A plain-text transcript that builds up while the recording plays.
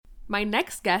My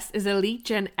next guest is a lead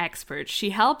gen expert. She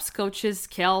helps coaches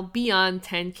scale beyond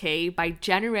 10K by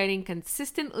generating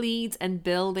consistent leads and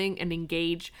building an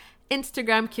engaged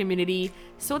Instagram community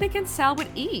so they can sell with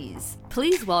ease.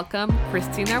 Please welcome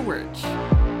Christina Wirch.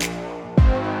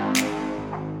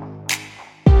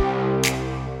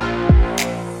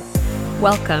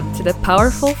 Welcome to the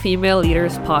Powerful Female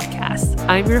Leaders Podcast.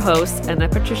 I'm your host, Anna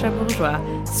Patricia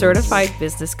Bourgeois, certified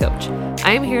business coach.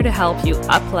 I am here to help you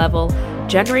up-level,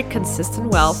 generate consistent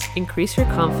wealth, increase your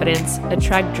confidence,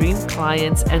 attract dream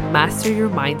clients, and master your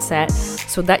mindset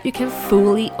so that you can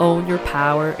fully own your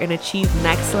power and achieve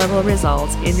next-level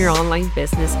results in your online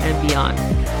business and beyond.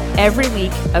 Every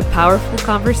week, a powerful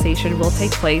conversation will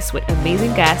take place with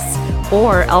amazing guests,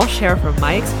 or I'll share from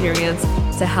my experience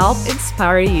to help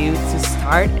inspire you to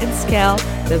start and scale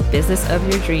the business of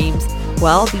your dreams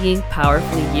while being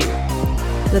powerfully you.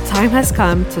 The time has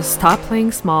come to stop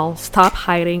playing small, stop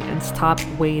hiding, and stop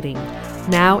waiting.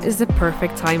 Now is the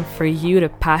perfect time for you to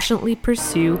passionately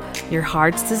pursue your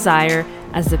heart's desire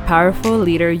as the powerful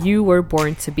leader you were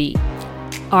born to be.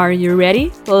 Are you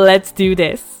ready? Let's do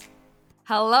this.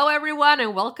 Hello, everyone,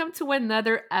 and welcome to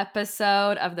another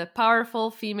episode of the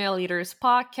Powerful Female Leaders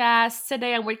Podcast.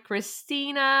 Today I'm with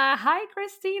Christina. Hi,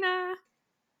 Christina.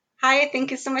 Hi,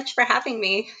 thank you so much for having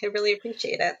me. I really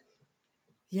appreciate it.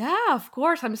 Yeah, of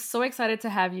course. I'm so excited to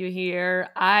have you here.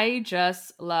 I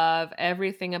just love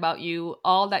everything about you,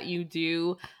 all that you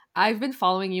do. I've been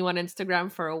following you on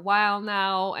Instagram for a while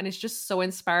now, and it's just so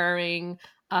inspiring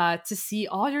to see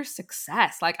all your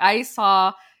success. Like, I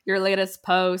saw your latest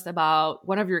post about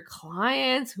one of your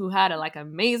clients who had a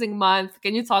amazing month.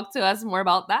 Can you talk to us more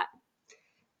about that?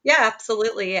 Yeah,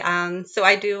 absolutely. So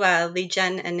I do lead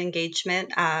gen and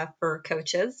engagement for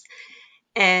coaches.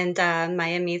 And my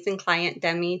amazing client,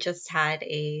 Demi, just had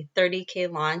a 30K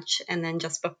launch. And then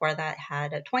just before that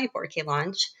had a 24K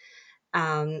launch.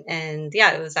 And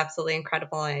yeah, it was absolutely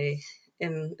incredible. I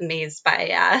am amazed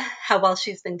by how well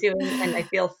she's been doing. And I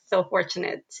feel so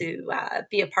fortunate to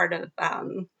be a part of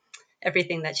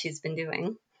everything that she's been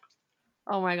doing.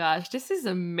 Oh my gosh, this is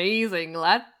amazing.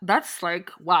 That's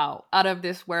wow, out of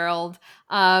this world.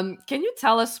 Can you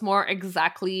tell us more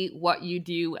exactly what you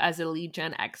do as a lead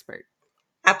gen expert?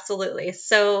 Absolutely.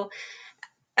 So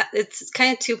it's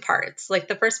kind of two parts. Like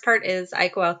the first part is I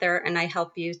go out there and I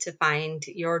help you to find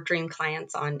your dream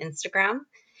clients on Instagram.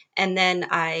 And then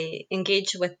I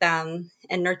engage with them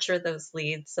and nurture those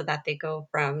leads so that they go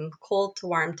from cold to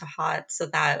warm to hot so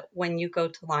that when you go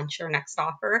to launch your next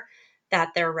offer,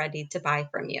 that they're ready to buy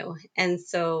from you. And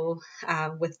so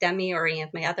with Demi or any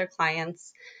of my other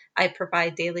clients, I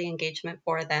provide daily engagement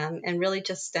for them and really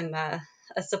just am a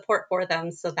support for them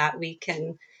so that we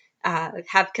can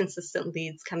have consistent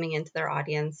leads coming into their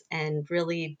audience and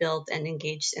really build an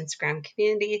engaged Instagram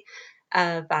community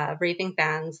of raving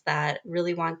fans that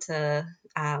really want to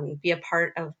be a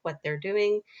part of what they're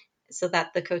doing so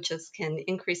that the coaches can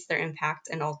increase their impact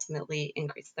and ultimately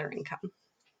increase their income.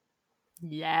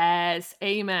 Yes,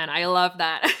 amen. I love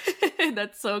that.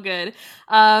 That's so good.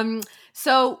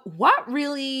 So what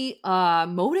really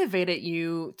motivated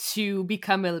you to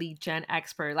become a lead gen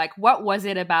expert? Like, what was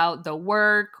it about the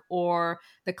work or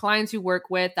the clients you work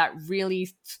with that really,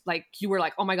 you were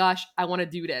like, oh my gosh, I want to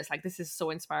do this. Like, this is so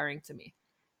inspiring to me.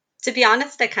 To be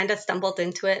honest, I kind of stumbled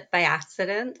into it by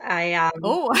accident.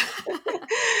 Oh,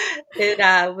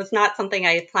 It was not something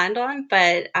I had planned on,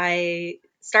 but I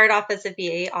started off as a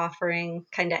VA offering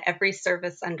kind of every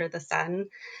service under the sun.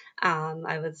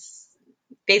 I was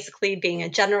basically being a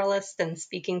generalist and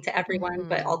speaking to everyone,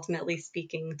 but Mhm. ultimately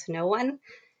speaking to no one.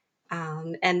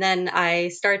 And then I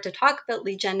started to talk about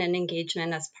lead gen and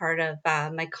engagement as part of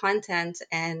my content,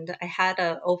 and I had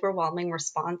an overwhelming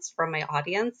response from my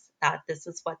audience that this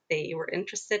is what they were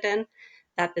interested in,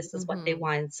 that this is what they Mhm.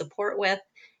 wanted support with.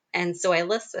 And so I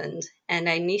listened and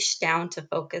I niched down to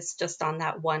focus just on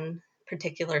that one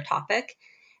particular topic.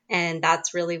 And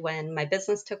that's really when my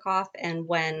business took off and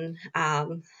when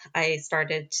I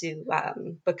started to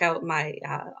book out my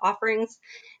offerings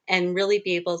and really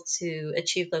be able to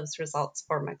achieve those results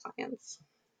for my clients.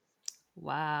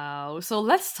 Wow. So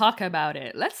let's talk about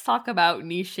it. Let's talk about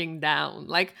niching down.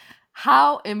 Like,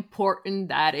 how important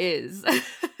that is.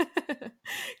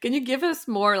 Can you give us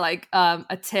more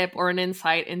a tip or an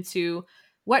insight into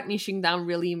what niching down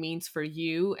really means for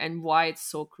you and why it's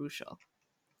so crucial?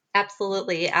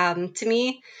 Absolutely. To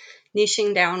me,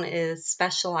 niching down is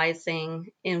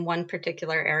specializing in one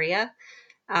particular area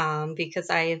because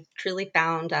I've truly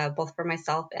found, both for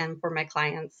myself and for my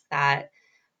clients, that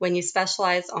when you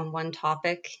specialize on one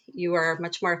topic, you are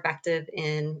much more effective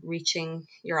in reaching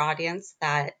your audience,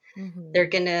 that they're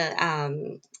Mhm. going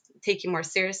to take you more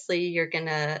seriously. You're going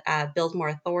to build more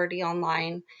authority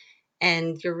online,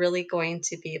 and you're really going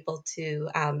to be able to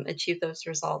achieve those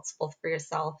results both for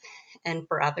yourself and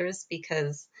for others.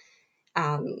 Because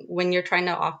when you're trying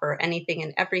to offer anything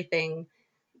and everything,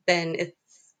 then it's,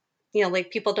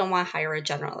 like people don't want to hire a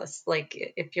generalist. Like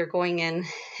if you're going in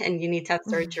and you need to have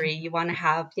surgery, you want to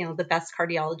have, the best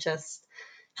cardiologist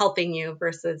helping you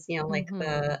versus, like Mm-hmm.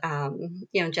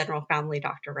 the, general family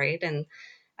doctor, right? And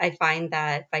I find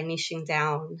that by niching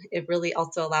down, it really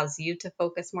also allows you to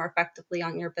focus more effectively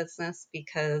on your business.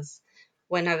 Because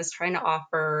when I was trying to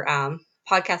offer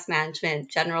podcast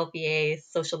management, general VA,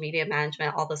 social media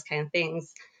management, all those kind of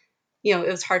things, it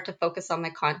was hard to focus on my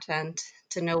content,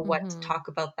 to know what to Mm-hmm. talk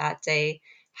about that day,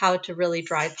 how to really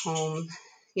drive home,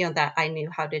 that I knew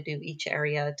how to do each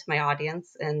area to my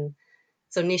audience. And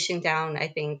so niching down, I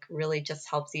think, really just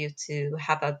helps you to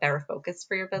have a better focus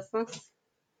for your business.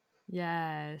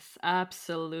 Yes,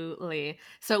 absolutely.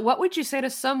 So, what would you say to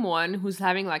someone who's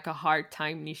having like a hard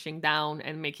time niching down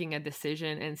and making a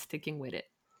decision and sticking with it?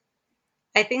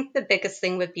 I think the biggest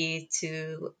thing would be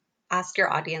to ask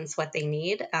your audience what they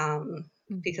need,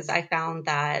 because Mm-hmm. I found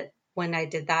that when I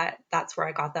did that, that's where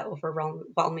I got that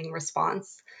overwhelming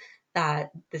response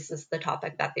that this is the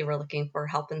topic that they were looking for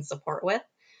help and support with.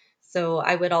 So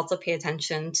I would also pay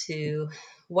attention to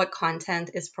what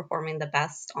content is performing the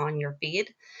best on your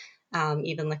feed,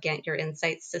 even looking at your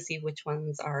insights to see which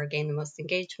ones are gaining the most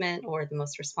engagement or the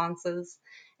most responses,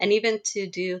 and even to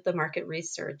do the market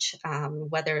research,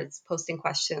 whether it's posting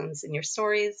questions in your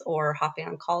stories or hopping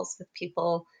on calls with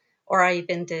people. Or I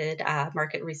even did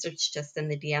market research just in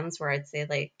the DMs, where I'd say,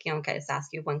 like, guys,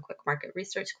 ask you one quick market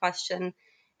research question.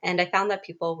 And I found that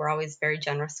people were always very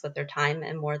generous with their time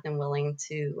and more than willing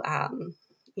to,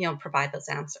 provide those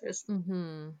answers.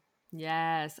 Mm-hmm.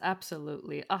 Yes,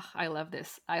 absolutely. Oh, I love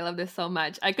this. I love this so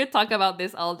much. I could talk about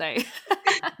this all day.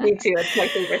 Me too. It's my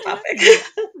favorite topic. Yeah,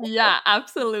 yeah,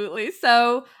 absolutely.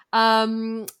 So,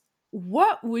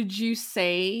 what would you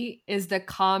say is the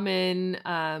common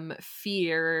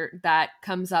fear that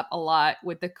comes up a lot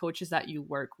with the coaches that you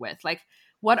work with? Like,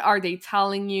 what are they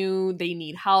telling you they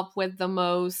need help with the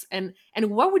most? And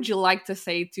what would you like to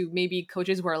say to maybe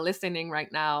coaches who are listening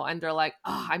right now and they're like,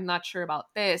 oh, I'm not sure about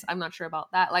this, I'm not sure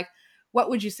about that. Like, what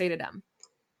would you say to them?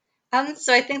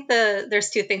 So I think there's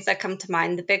two things that come to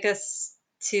mind. The biggest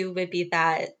two would be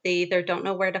that they either don't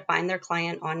know where to find their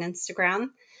client on Instagram,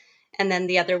 and then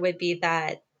the other would be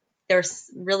that they're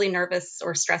really nervous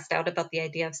or stressed out about the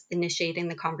idea of initiating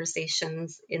the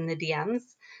conversations in the DMs.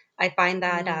 I find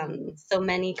that Mm, so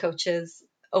many coaches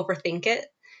overthink it,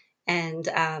 and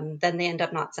then they end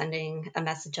up not sending a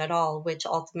message at all, which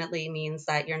ultimately means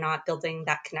that you're not building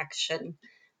that connection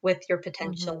with your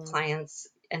potential mm-hmm, clients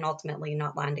and ultimately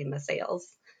not landing the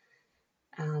sales.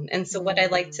 And so, what I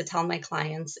like to mm, tell my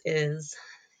clients is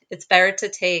it's better to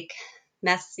take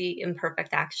messy,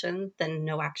 imperfect action than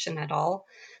no action at all.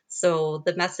 So,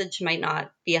 the message might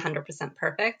not be 100%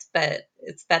 perfect, but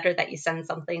it's better that you send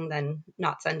something than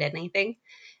not send anything.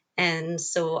 And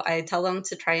so I tell them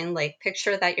to try and, like,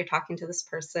 picture that you're talking to this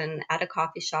person at a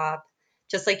coffee shop,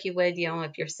 just like you would,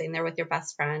 if you're sitting there with your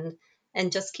best friend,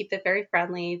 and just keep it very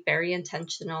friendly, very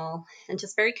intentional, and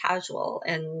just very casual.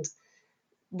 And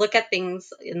look at things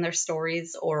in their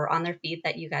stories or on their feed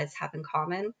that you guys have in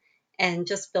common, and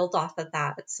just build off of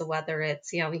that. So whether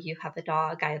it's, you have a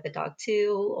dog, I have a dog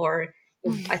too, or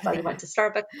I saw you went to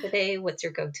Starbucks today, what's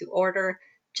your go-to order?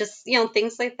 Just,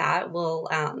 things like that will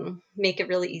make it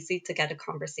really easy to get a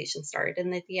conversation started in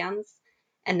the DMs.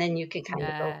 And then you can kind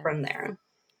of go from yes. there.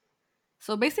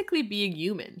 So basically being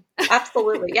human.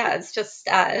 Absolutely. Yeah. It's just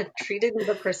treating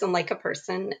the person like a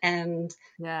person. And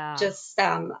Yeah. just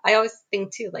I always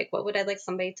think too, like, what would I like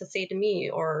somebody to say to me?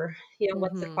 Or,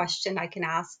 what's a Mhm. question I can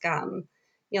ask?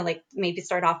 Like, maybe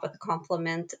start off with a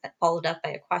compliment followed up by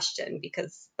a question,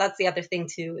 because that's the other thing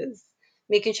too, is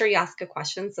making sure you ask a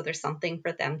question so there's something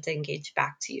for them to engage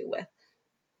back to you with.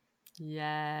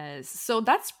 Yes. So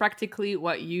that's practically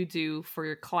what you do for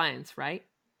your clients, right?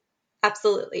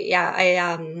 Absolutely. Yeah.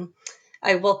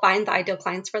 I will find the ideal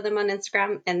clients for them on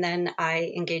Instagram, and then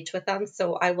I engage with them.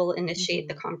 So I will initiate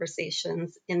the Mhm.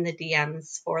 conversations in the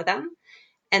DMs for them,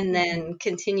 and Mhm. then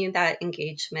continue that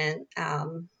engagement,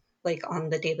 like on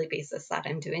the daily basis that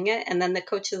I'm doing it. And then the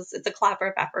coaches, it's a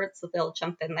collaborative effort, so they'll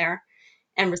jump in there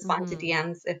and respond to Mhm.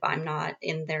 DMs if I'm not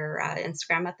in their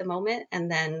Instagram at the moment.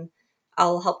 And then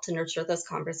I'll help to nurture those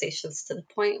conversations to the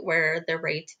point where they're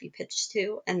ready to be pitched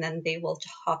to, and then they will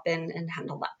hop in and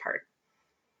handle that part.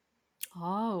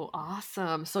 Oh,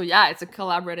 awesome. So yeah, it's a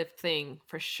collaborative thing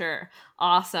for sure.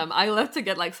 Awesome. I love to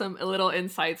get like some little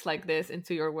insights like this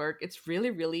into your work. It's really,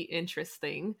 really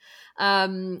interesting.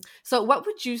 So what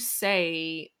would you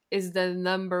say is the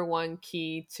number one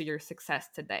key to your success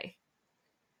today?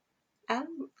 I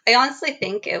honestly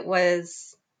think it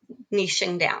was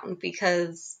niching down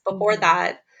because before Mm-hmm.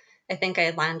 that, I think I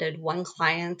had landed one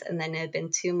client and then it had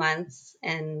been 2 months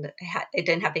and I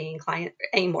didn't have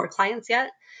any more clients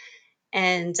yet.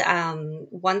 And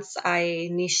once I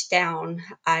niched down,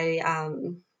 I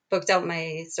booked out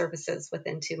my services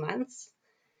within 2 months.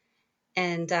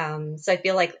 And so I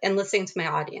feel like, and listening to my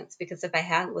audience, because if I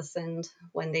hadn't listened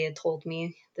when they had told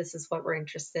me this is what we're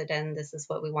interested in, this is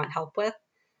what we want help with,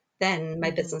 then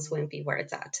my business Mm-hmm. wouldn't be where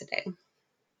it's at today.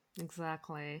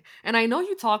 Exactly. And I know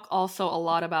you talk also a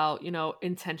lot about,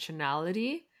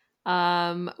 intentionality.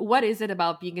 What is it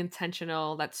about being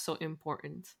intentional that's so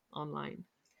important online?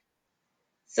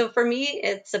 So for me,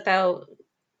 it's about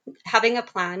having a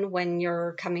plan when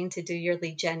you're coming to do your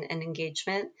lead gen and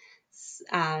engagement,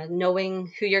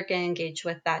 knowing who you're going to engage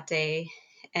with that day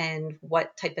and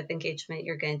what type of engagement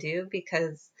you're going to do.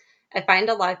 Because I find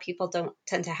a lot of people don't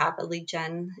tend to have a lead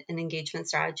gen and engagement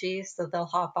strategy. So they'll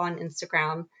hop on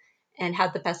Instagram and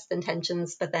have the best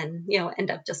intentions, but then,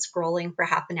 end up just scrolling for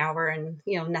half an hour and,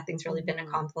 nothing's really been Mm-hmm.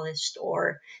 accomplished.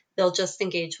 Or they'll just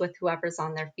engage with whoever's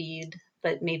on their feed,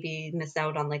 but maybe miss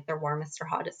out on like their warmest or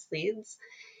hottest leads.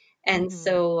 And Mm-hmm.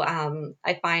 so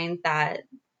I find that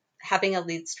having a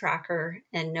leads tracker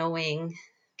and knowing,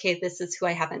 okay, this is who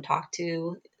I haven't talked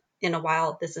to in a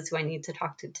while, this is who I need to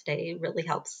talk to today, really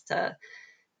helps to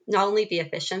not only be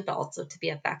efficient, but also to be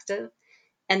effective.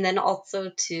 And then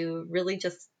also to really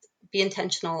just be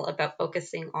intentional about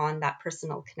focusing on that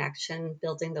personal connection,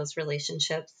 building those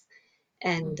relationships,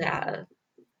 and Mm-hmm.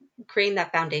 creating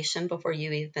that foundation before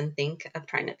you even think of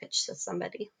trying to pitch to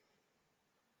somebody.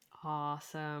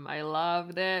 Awesome. I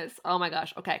love this. Oh my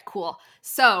gosh. Okay, cool.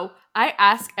 So I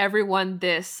ask everyone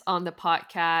this on the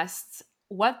podcast.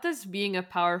 What does being a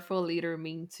powerful leader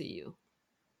mean to you?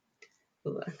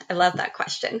 Ooh, I love that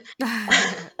question.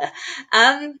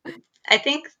 um, I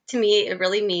think to me, it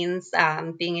really means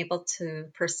being able to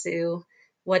pursue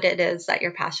what it is that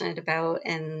you're passionate about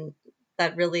and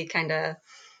that really kind of,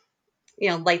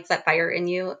 lights that fire in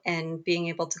you and being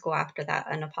able to go after that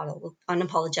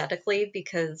unapologetically.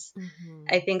 Because Mm-hmm.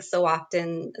 I think so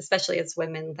often, especially as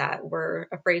women, that we're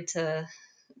afraid to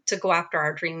go after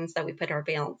our dreams, that we put our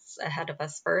balance ahead of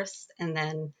us first. And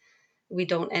then we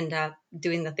don't end up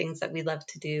doing the things that we love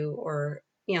to do, or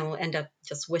end up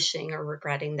just wishing or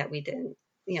regretting that we didn't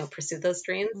pursue those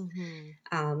dreams.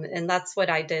 Mm-hmm. And that's what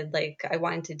I did. Like, I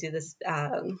wanted to do this,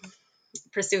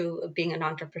 pursue being an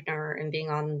entrepreneur and being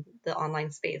on the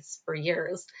online space for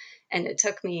years, and it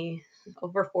took me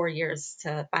over 4 years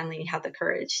to finally have the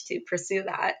courage to pursue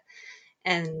that.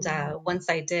 And Mm-hmm. once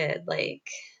I did, like,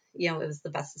 it was the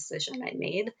best decision I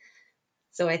made.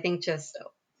 So I think just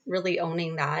really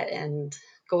owning that and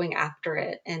going after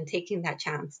it and taking that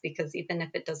chance, because even if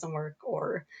it doesn't work,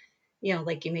 or,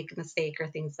 like you make a mistake or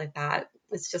things like that,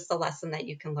 it's just a lesson that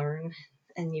you can learn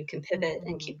and you can pivot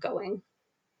and Mm-hmm. keep going.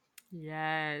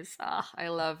 Yes. I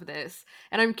love this.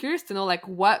 And I'm curious to know like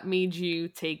what made you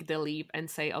take the leap and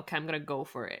say, okay, I'm gonna go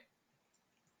for it.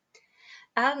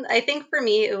 I think for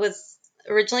me, it was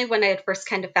originally when I had first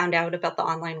kind of found out about the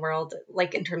online world,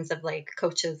 like in terms of like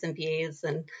coaches and BAs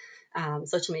and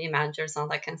social media managers and all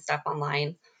that kind of stuff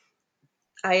online.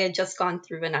 I had just gone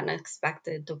through an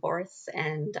unexpected divorce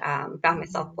and found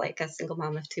myself Mm-hmm. like a single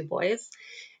mom of two boys.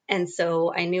 And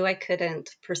so I knew I couldn't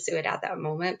pursue it at that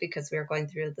moment because we were going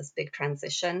through this big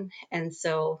transition. And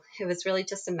so it was really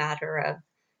just a matter of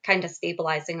kind of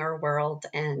stabilizing our world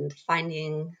and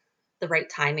finding the right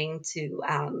timing to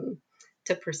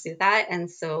pursue that. And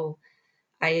so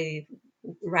I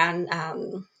ran,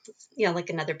 like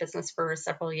another business for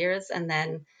several years. And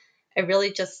then I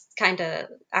really just kind of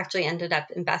actually ended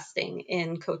up investing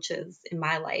in coaches in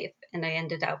my life. And I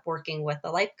ended up working with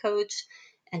a life coach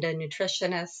and a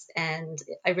nutritionist. And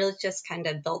I really just kind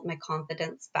of built my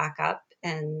confidence back up.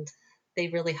 And they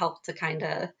really helped to kind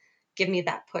of give me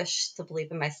that push to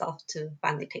believe in myself to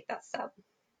finally take that step.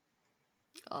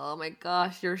 Oh my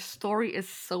gosh, your story is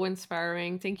so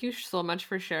inspiring. Thank you so much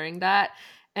for sharing that.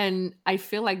 And I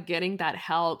feel like getting that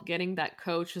help, getting that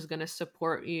coach who's going to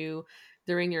support you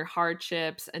during your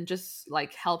hardships and just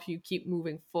like help you keep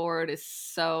moving forward is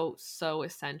so, so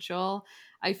essential.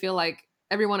 I feel like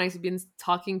everyone I've been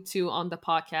talking to on the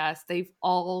podcast, they've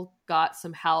all got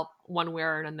some help one way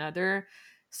or another.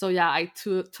 So yeah, I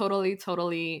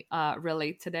totally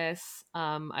relate to this.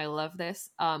 I love this.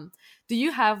 Do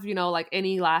you have, like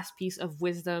any last piece of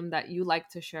wisdom that you like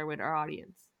to share with our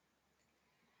audience?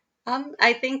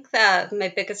 I think that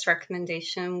my biggest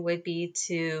recommendation would be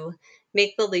to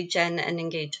make the lead gen and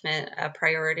engagement a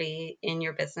priority in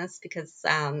your business, because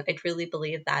I really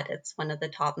believe that it's one of the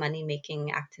top money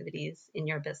making activities in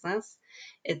your business.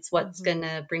 It's what's going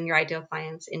Mhm. to bring your ideal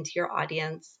clients into your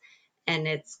audience, and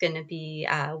it's going to be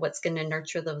what's going to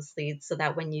nurture those leads so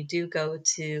that when you do go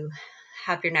to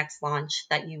have your next launch,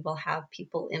 that you will have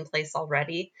people in place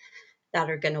already that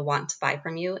are going to want to buy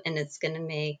from you, and it's going to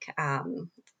make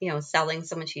selling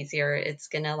so much easier. It's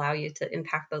going to allow you to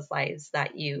impact those lives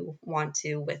that you want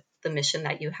to with the mission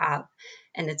that you have,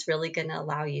 and it's really going to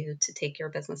allow you to take your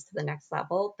business to the next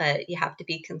level. But you have to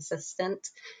be consistent,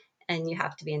 and you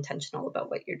have to be intentional about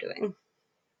what you're doing.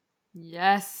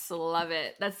 Yes, love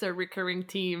it. That's a recurring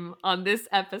theme on this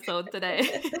episode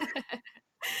today.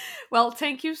 Well,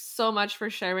 thank you so much for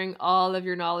sharing all of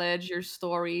your knowledge, your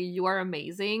story. You are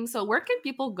amazing. So, where can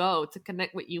people go to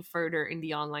connect with you further in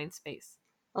the online space?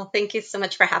 Well, thank you so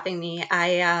much for having me.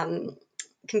 I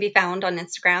can be found on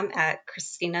Instagram at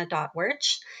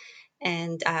christina.wirch,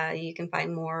 and you can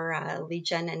find more lead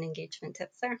gen and engagement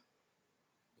tips there.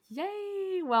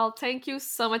 Yay! Well, thank you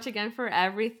so much again for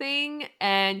everything,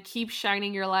 and keep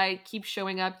shining your light, keep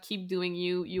showing up, keep doing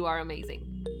you. You are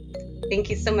amazing. Thank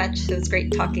you so much. It was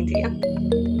great talking to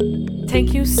you.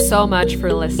 Thank you so much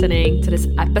for listening to this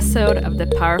episode of the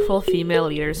Powerful Female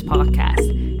Leaders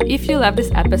podcast. If you love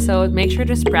this episode, make sure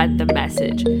to spread the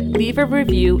message, leave a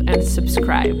review, and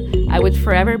subscribe. I would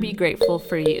forever be grateful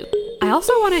for you. I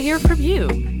also want to hear from you,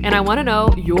 and I want to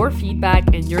know your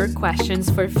feedback and your questions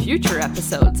for future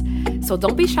episodes. So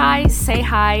don't be shy, say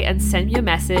hi, and send me a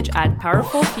message at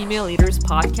Powerful Female Leaders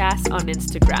Podcast on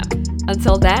Instagram.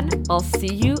 Until then, I'll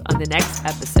see you on the next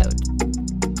episode.